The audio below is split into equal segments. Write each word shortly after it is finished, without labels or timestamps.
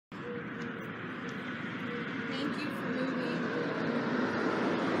you for moving.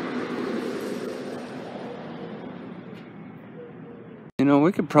 You know,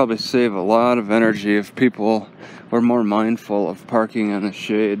 we could probably save a lot of energy if people were more mindful of parking in the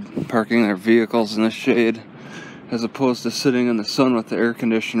shade, parking their vehicles in the shade, as opposed to sitting in the sun with the air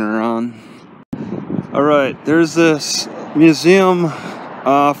conditioner on. Alright, there's this museum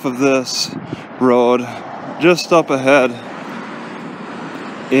off of this road, just up ahead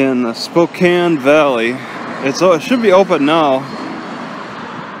in the Spokane Valley. It should be open now.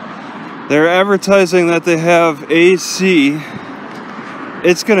 They're advertising that they have AC.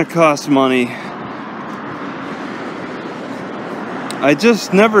 It's gonna cost money. I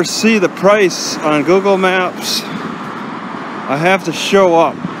just never see the price on Google Maps. I have to show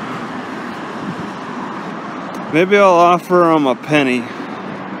up. Maybe I'll offer them a penny.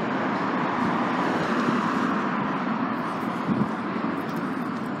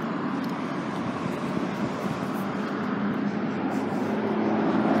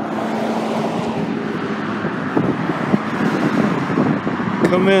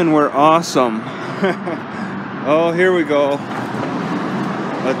 Come in, we're awesome. Oh, here we go.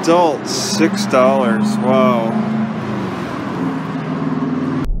 Adults, $6. Wow.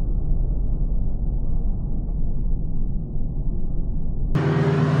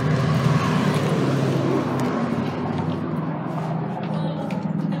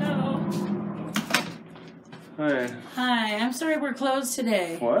 Hi. Hi, I'm sorry we're closed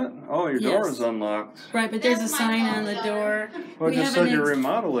today. What? Oh, your door is unlocked. Right, but there's a sign on the door. Well, it just said you're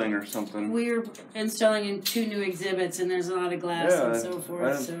remodeling or something. We're installing in 2 new exhibits, and there's a lot of glass and so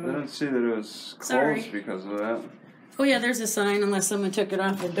forth. I didn't see that it was closed because of that. Oh yeah, there's a sign unless someone took it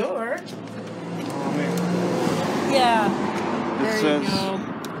off the door. Oh, yeah. It says,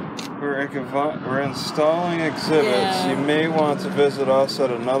 we're installing exhibits. Yeah. You may want to visit us at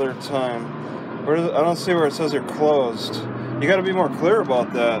another time. I don't see where it says you're closed. You got to be more clear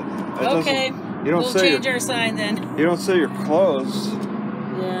about that. Okay. We'll change our sign then. You don't say you're closed.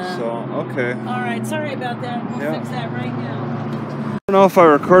 Yeah. So, okay. All right. Sorry about that. We'll fix that right now. I don't know if I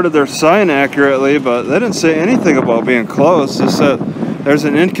recorded their sign accurately, but they didn't say anything about being closed. They said there's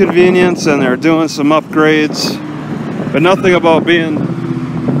an inconvenience and they're doing some upgrades, but nothing about being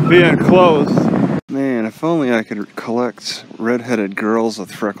closed. Man, if only I could collect red-headed girls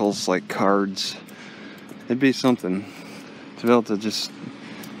with freckles like cards. It'd be something to be able to just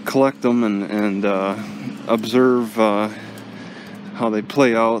collect them and observe how they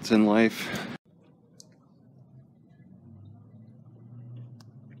play out in life.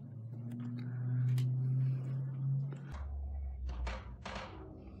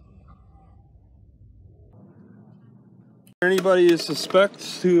 Anybody you suspect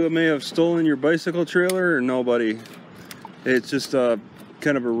who may have stolen your bicycle trailer, or nobody? It's just kind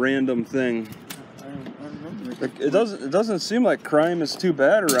of a random thing. Like, it doesn't seem like crime is too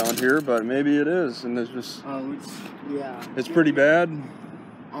bad around here, but maybe it is, and it's just it's pretty bad.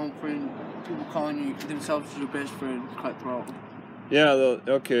 People calling themselves your best friend, cutthroat. Yeah.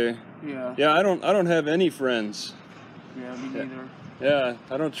 Okay. Yeah. Yeah. I don't have any friends. Yeah, me neither. Yeah.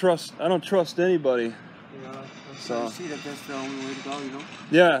 I don't trust anybody. Yeah. So. I see that that's the only way to go, you know?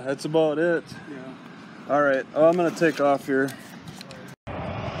 Yeah, that's about it. Yeah. All right. Oh, I'm gonna take off here.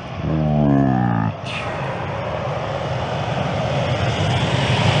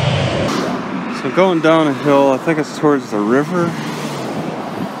 So going down a hill, I think it's towards the river.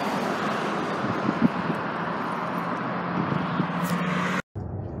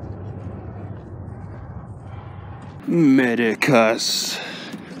 Medicus.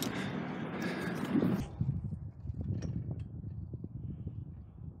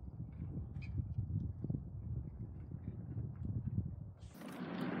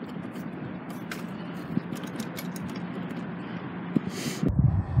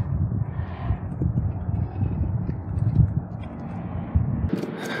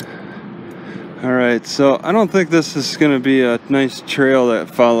 Alright, so I don't think this is going to be a nice trail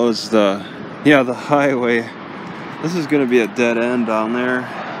that follows the highway. This is going to be a dead end down there.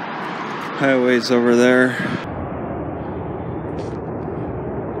 Highway's over there.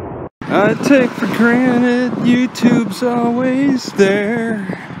 I take for granted YouTube's always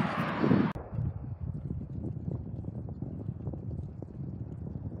there.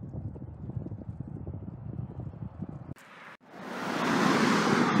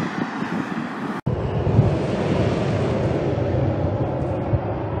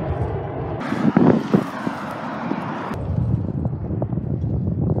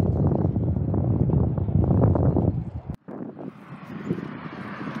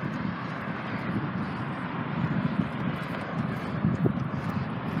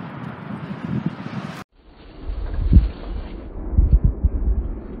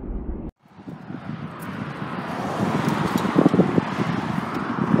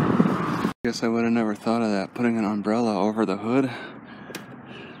 guess I would have never thought of that, putting an umbrella over the hood.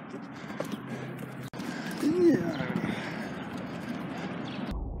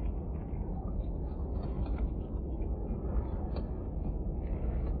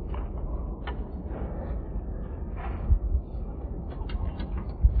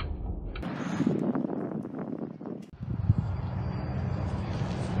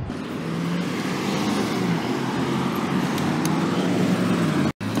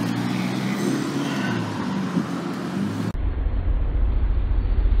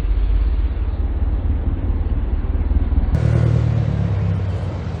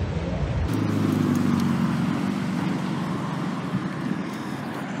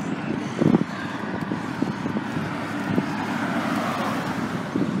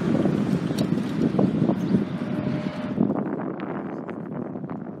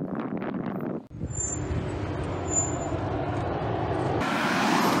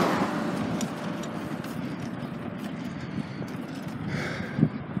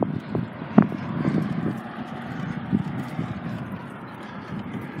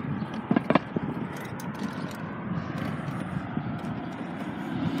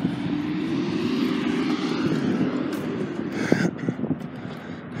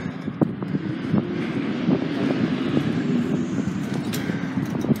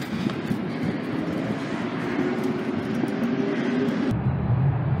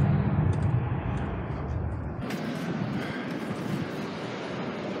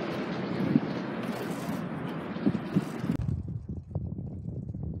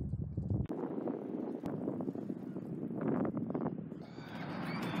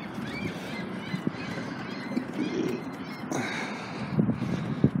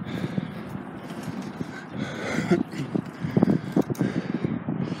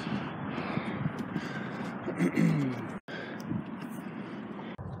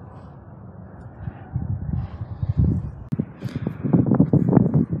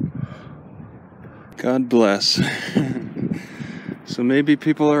 God bless. So maybe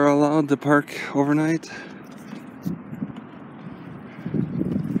people are allowed to park overnight?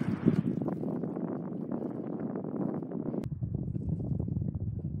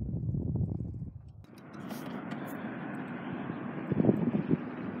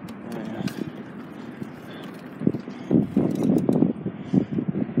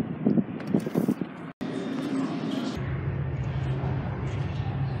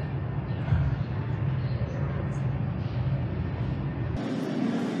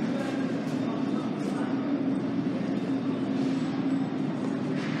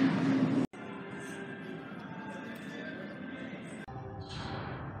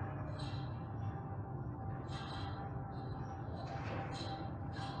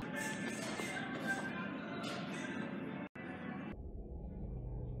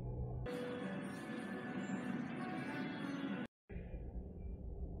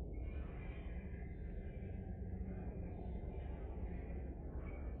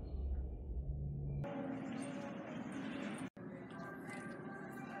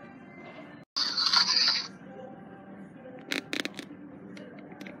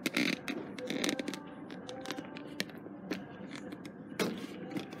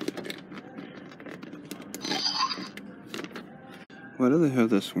 Why do they have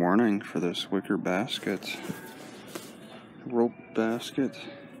this warning for this wicker basket? Rope basket.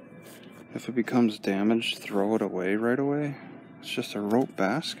 If it becomes damaged, throw it away right away. It's just a rope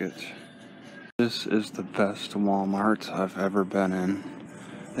basket. This is the best Walmart I've ever been in.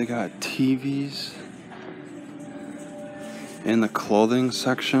 They got TVs in the clothing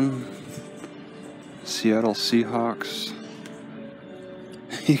section. Seattle Seahawks.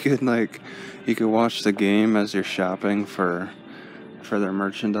 You could watch the game as you're shopping for their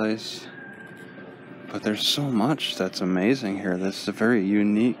merchandise. But there's so much that's amazing here. This is a very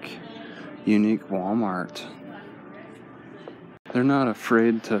unique Walmart. They're not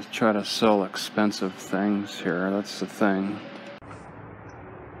afraid to try to sell expensive things here. That's the thing.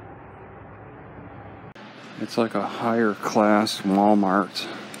 It's like a higher class Walmart.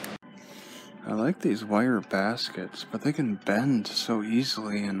 I like these wire baskets, but they can bend so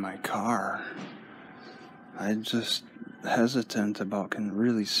easily in my car. I'm just hesitant about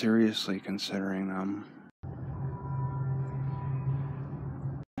really seriously considering them.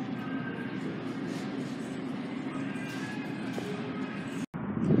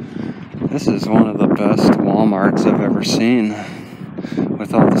 This is one of the best Walmarts I've ever seen,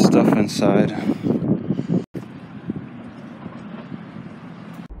 with all the stuff inside.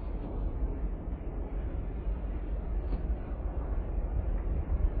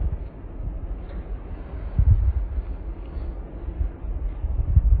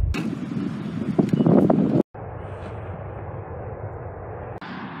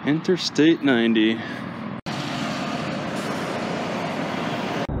 Interstate 90.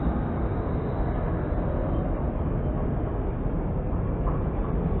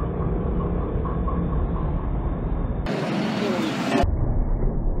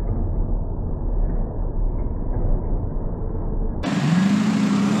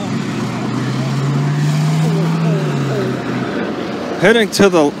 Heading to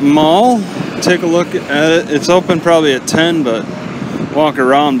the mall, take a look at it. It's open probably at 10, but walk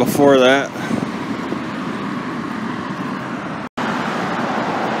around before that.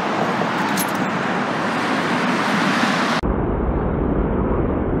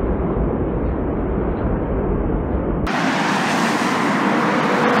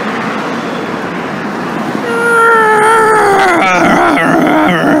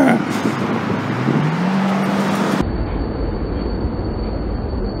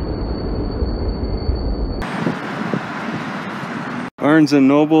 Barnes &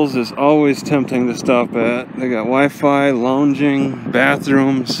 Nobles is always tempting to stop at. They got Wi-Fi, lounging,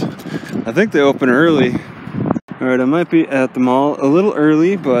 bathrooms. I think they open early. Alright, I might be at the mall a little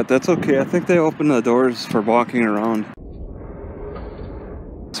early, but that's okay. I think they open the doors for walking around.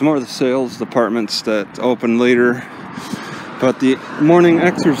 Some more of the sales departments that open later. But the morning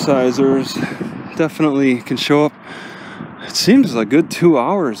exercisers definitely can show up. It seems like a good 2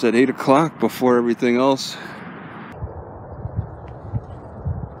 hours at 8 o'clock before everything else.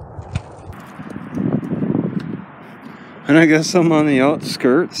 And I guess I'm on the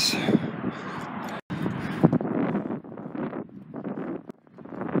outskirts.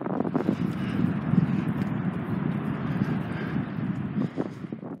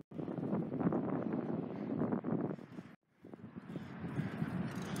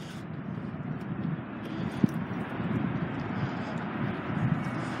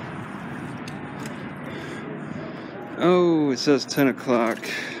 Oh, it says 10 o'clock,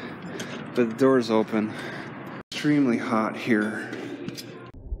 but the door's open. Extremely hot here.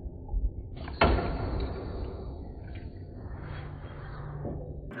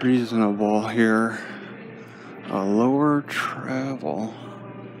 Reasonable here. A lower travel.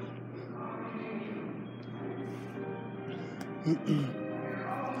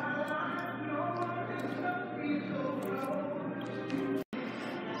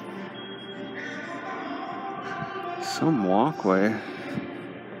 Some walkway.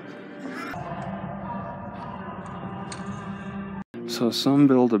 So some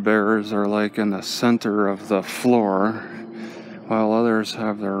Build-A-Bears are like in the center of the floor, while others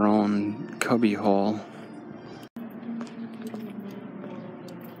have their own cubby hole.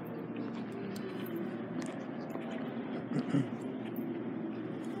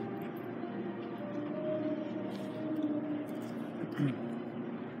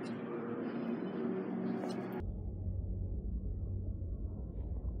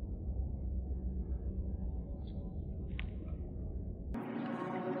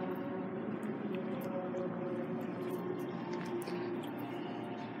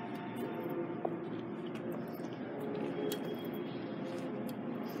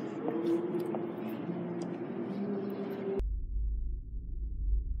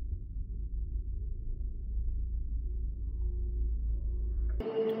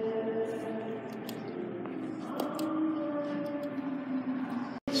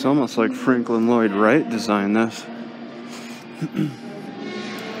 It's almost like Franklin Lloyd Wright designed this.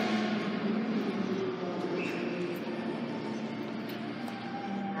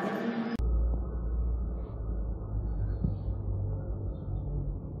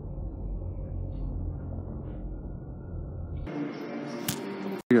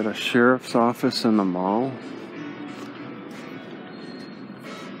 We got a sheriff's office in the mall.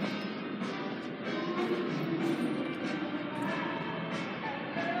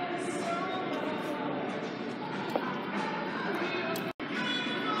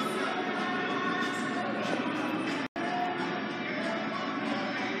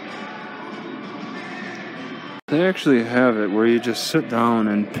 They actually have it where you just sit down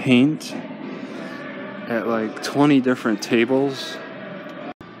and paint at like 20 different tables.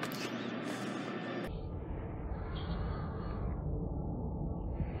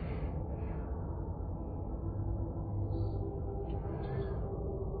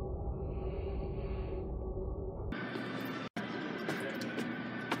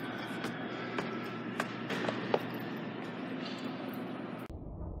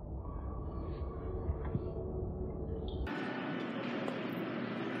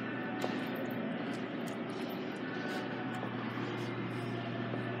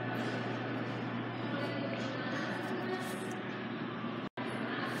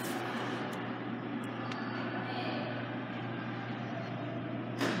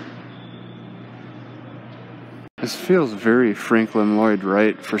 This feels very Franklin Lloyd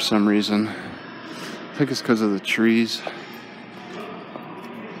Wright for some reason. I think it's because of the trees.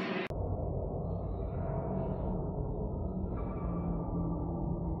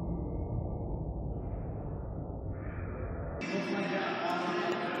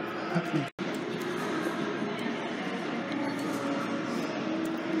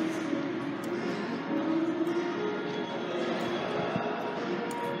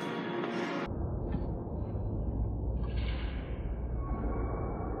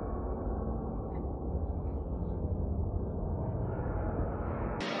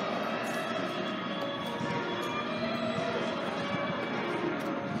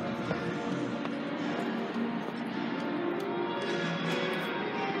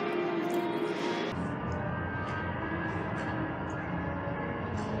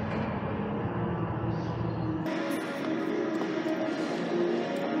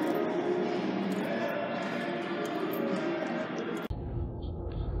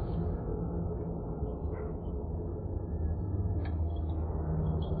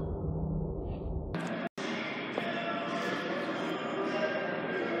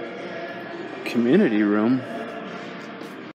 Community room.